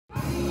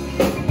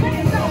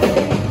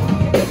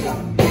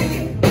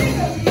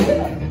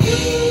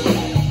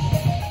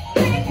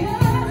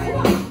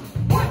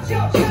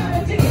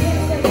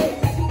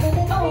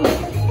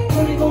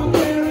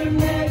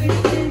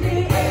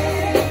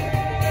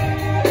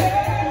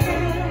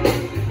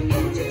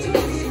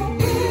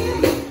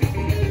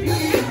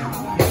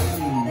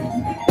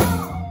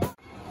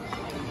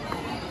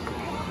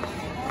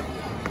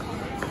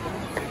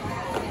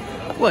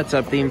What's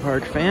up, theme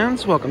park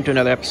fans? Welcome to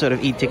another episode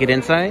of E-Ticket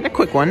Insight, a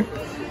quick one.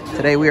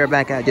 Today we are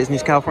back at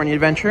Disney's California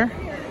Adventure.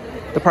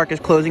 The park is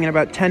closing in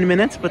about 10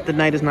 minutes, but the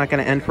night is not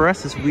going to end for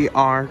us as we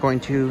are going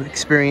to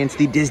experience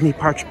the Disney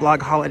Parks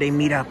Blog Holiday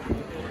Meetup.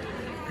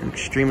 I'm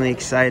extremely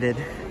excited.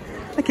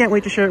 I can't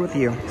wait to share it with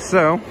you.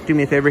 So, do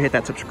me a favor, hit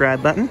that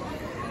subscribe button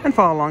and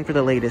follow along for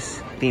the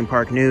latest theme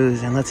park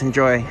news, and let's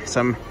enjoy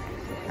some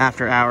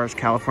after hours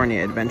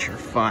California Adventure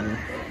fun.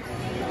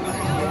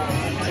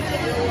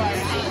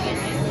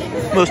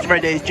 Most of our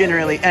days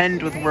generally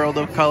end with World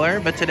of Color,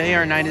 but today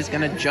our night is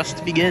going to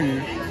just begin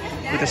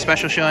with a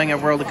special showing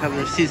of World of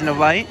Color Season of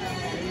Light.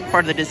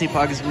 Part of the Disney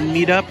Pogs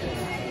meetup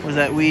was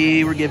that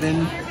we were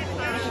given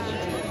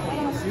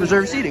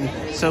reserved seating,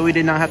 so we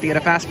did not have to get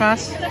a fast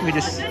pass. We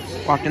just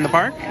walked in the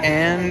park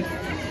and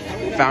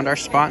found our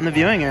spot in the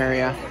viewing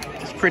area.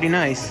 It's pretty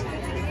nice.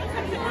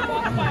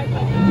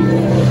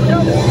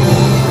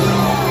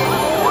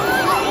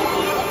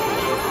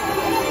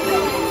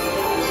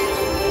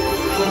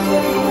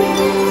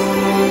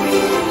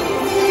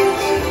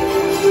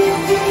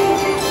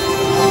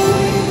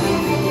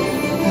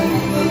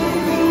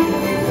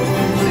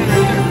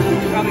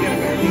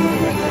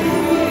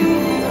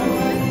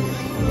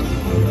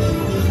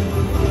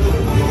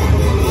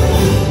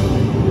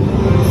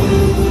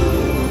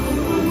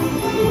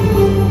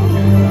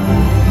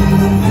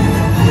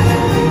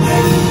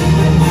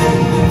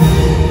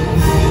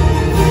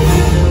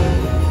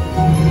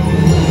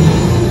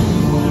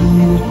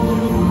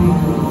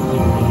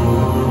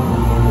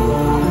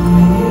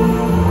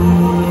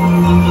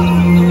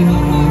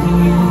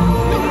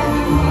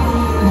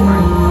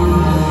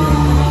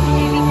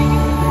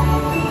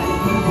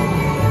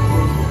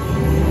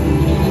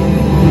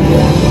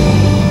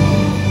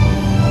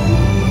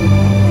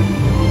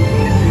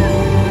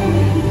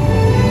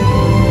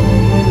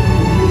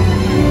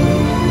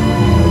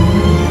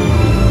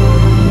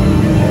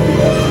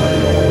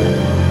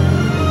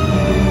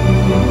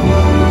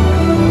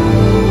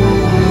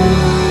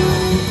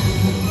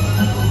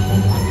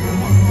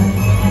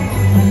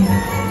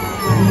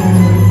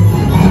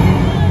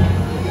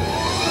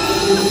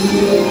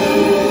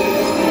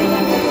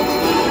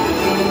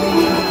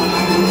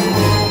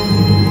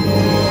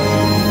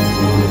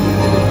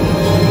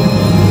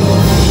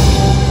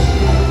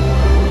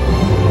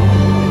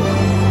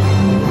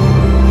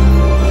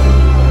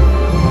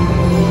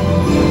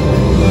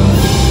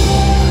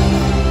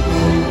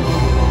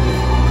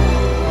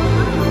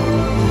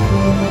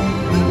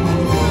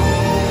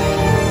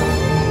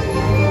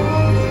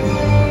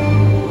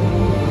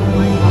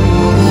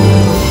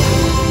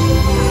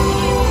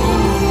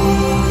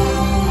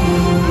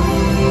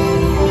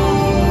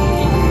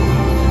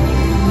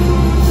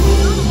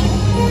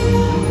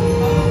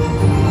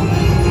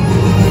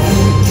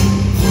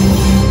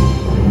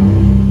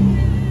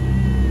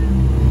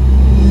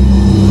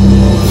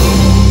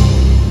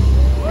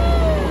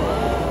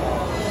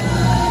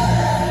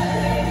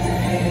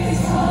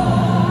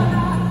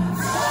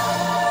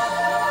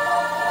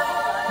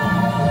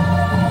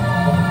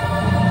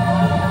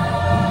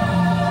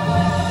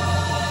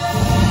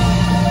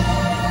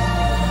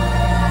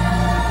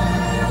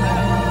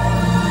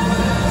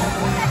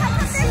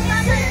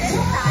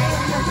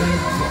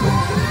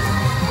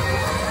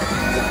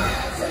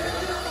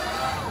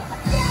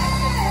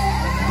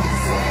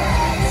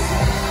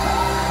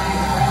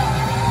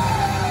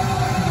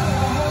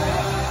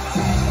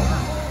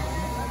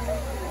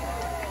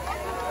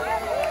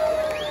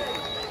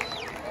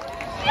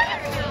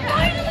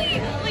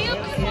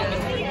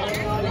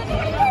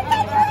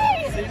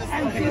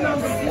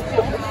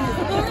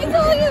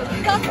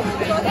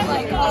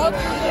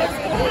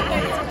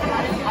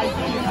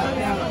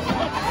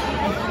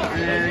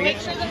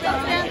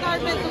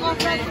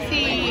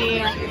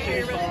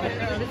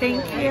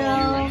 Thank you.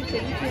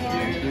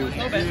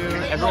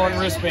 Everyone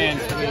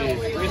wristbands,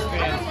 please.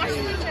 Wristbands,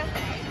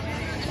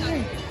 please.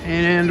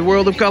 And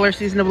World of Color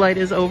Season of Light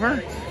is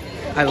over.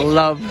 I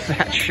love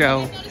that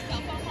show.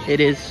 It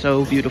is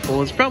so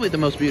beautiful. It's probably the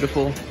most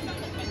beautiful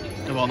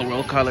of all the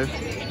World Colors.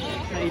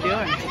 How you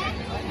doing?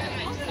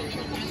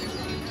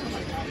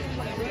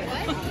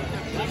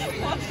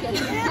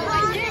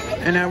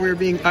 And now we're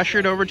being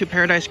ushered over to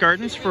Paradise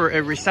Gardens for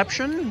a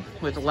reception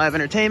with live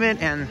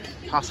entertainment and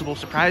possible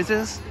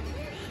surprises.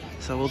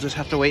 So we'll just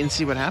have to wait and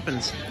see what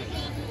happens.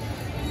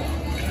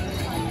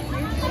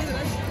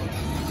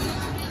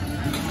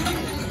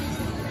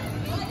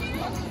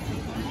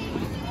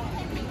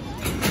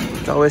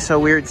 It's always so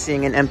weird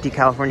seeing an empty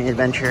California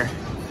Adventure.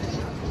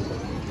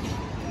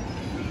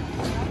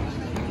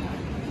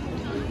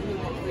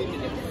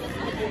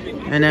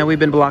 And now we've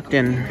been blocked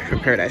in from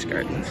Paradise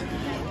Gardens.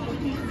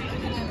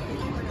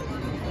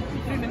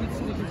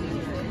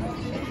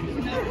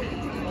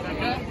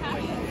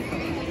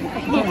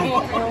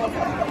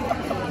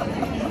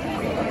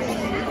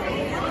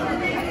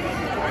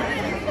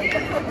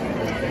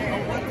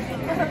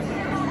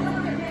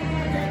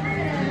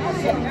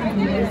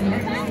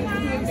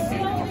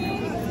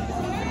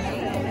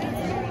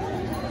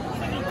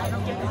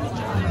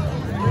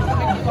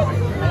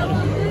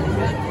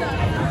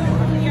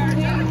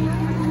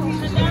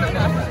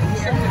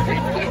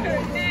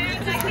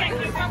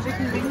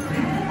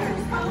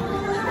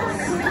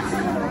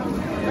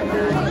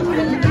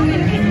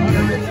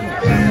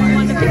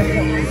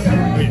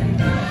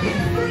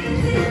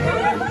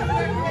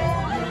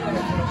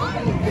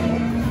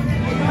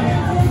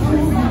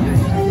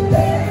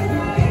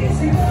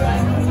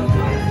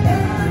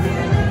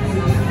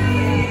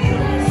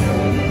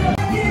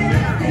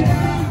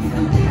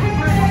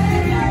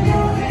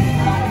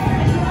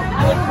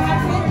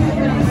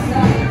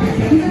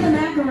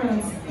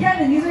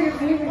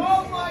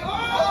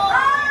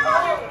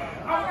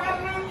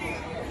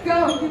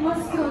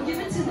 Let's go. Give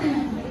it to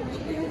them.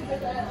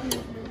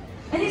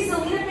 Any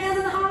Selena fans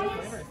in the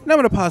audience? Now I'm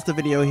going to pause the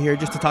video here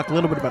just to talk a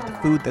little bit about the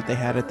food that they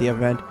had at the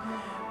event.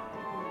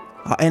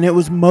 And it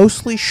was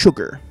mostly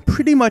sugar,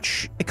 pretty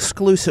much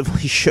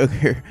exclusively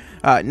sugar.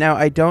 Now,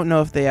 I don't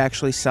know if they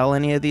actually sell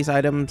any of these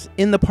items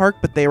in the park,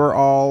 but they were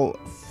all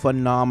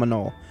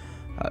phenomenal.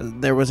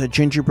 There was a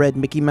gingerbread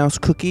Mickey Mouse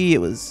cookie. It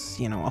was,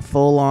 you know, a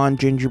full-on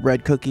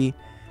gingerbread cookie.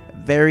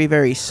 Very,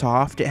 very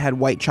soft. It had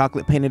white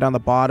chocolate painted on the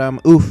bottom.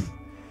 Oof.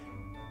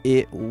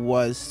 It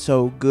was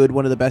so good.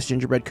 One of the best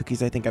gingerbread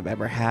cookies I think I've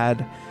ever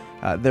had.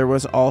 There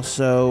was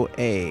also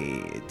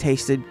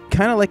tasted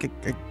kind of like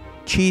a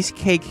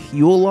cheesecake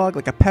Yule log,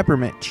 like a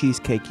peppermint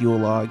cheesecake Yule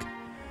log.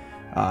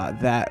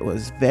 That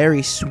was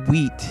very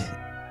sweet,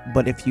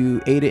 but if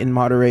you ate it in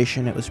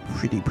moderation, it was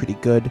pretty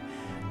good.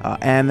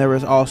 And there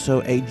was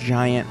also a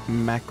giant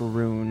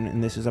macaroon,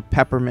 and this is a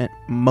peppermint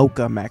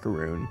mocha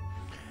macaroon.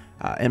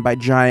 And by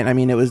giant, I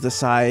mean it was the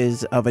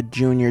size of a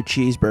junior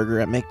cheeseburger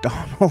at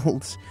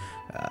McDonald's.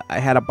 I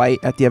had a bite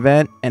at the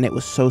event, and it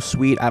was so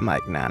sweet. I'm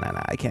like, nah,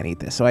 I can't eat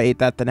this. So I ate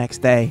that the next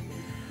day,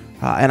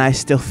 and I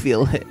still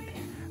feel it.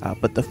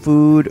 But the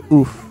food,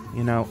 oof,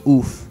 you know,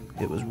 oof.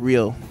 It was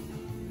real.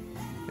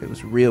 It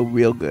was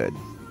real good.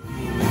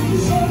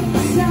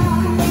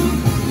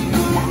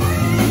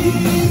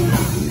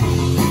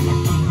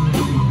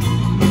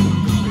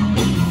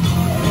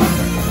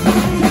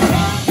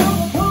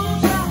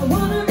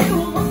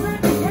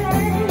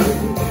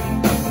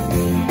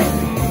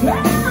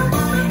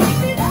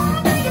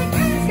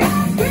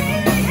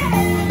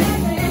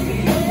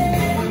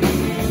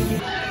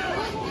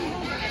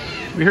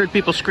 We heard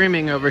people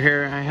screaming over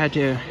here. I had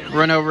to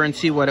run over and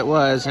see what it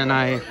was, and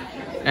I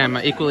am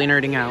equally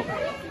nerding out.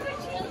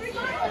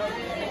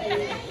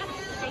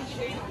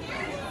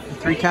 The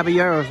 3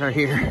 caballeros are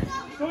here.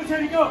 Go,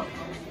 Teddy, go!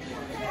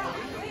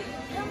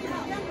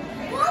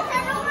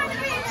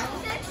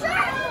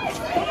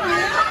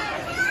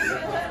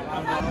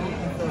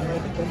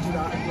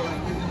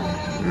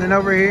 And then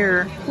over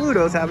here,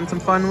 Pluto's having some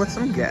fun with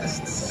some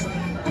guests.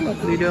 Hello,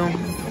 Pluto.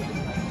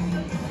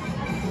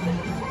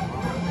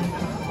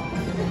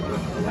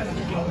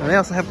 And they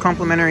also have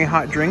complimentary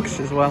hot drinks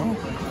as well.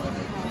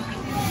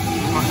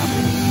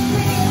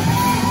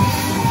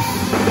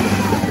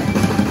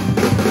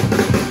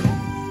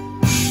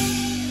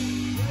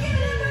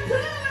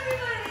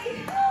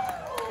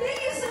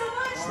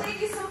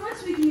 Thank you so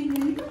much, Vicky. They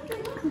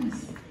love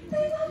this.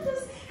 They love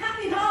this.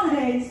 Happy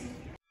holidays.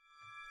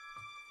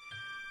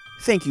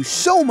 Thank you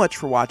so much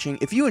for watching.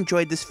 If you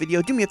enjoyed this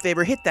video, do me a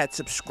favor, hit that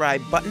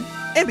subscribe button,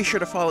 and be sure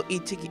to follow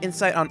eTicket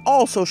Insight on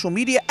all social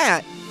media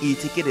at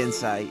eTicket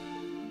Insight.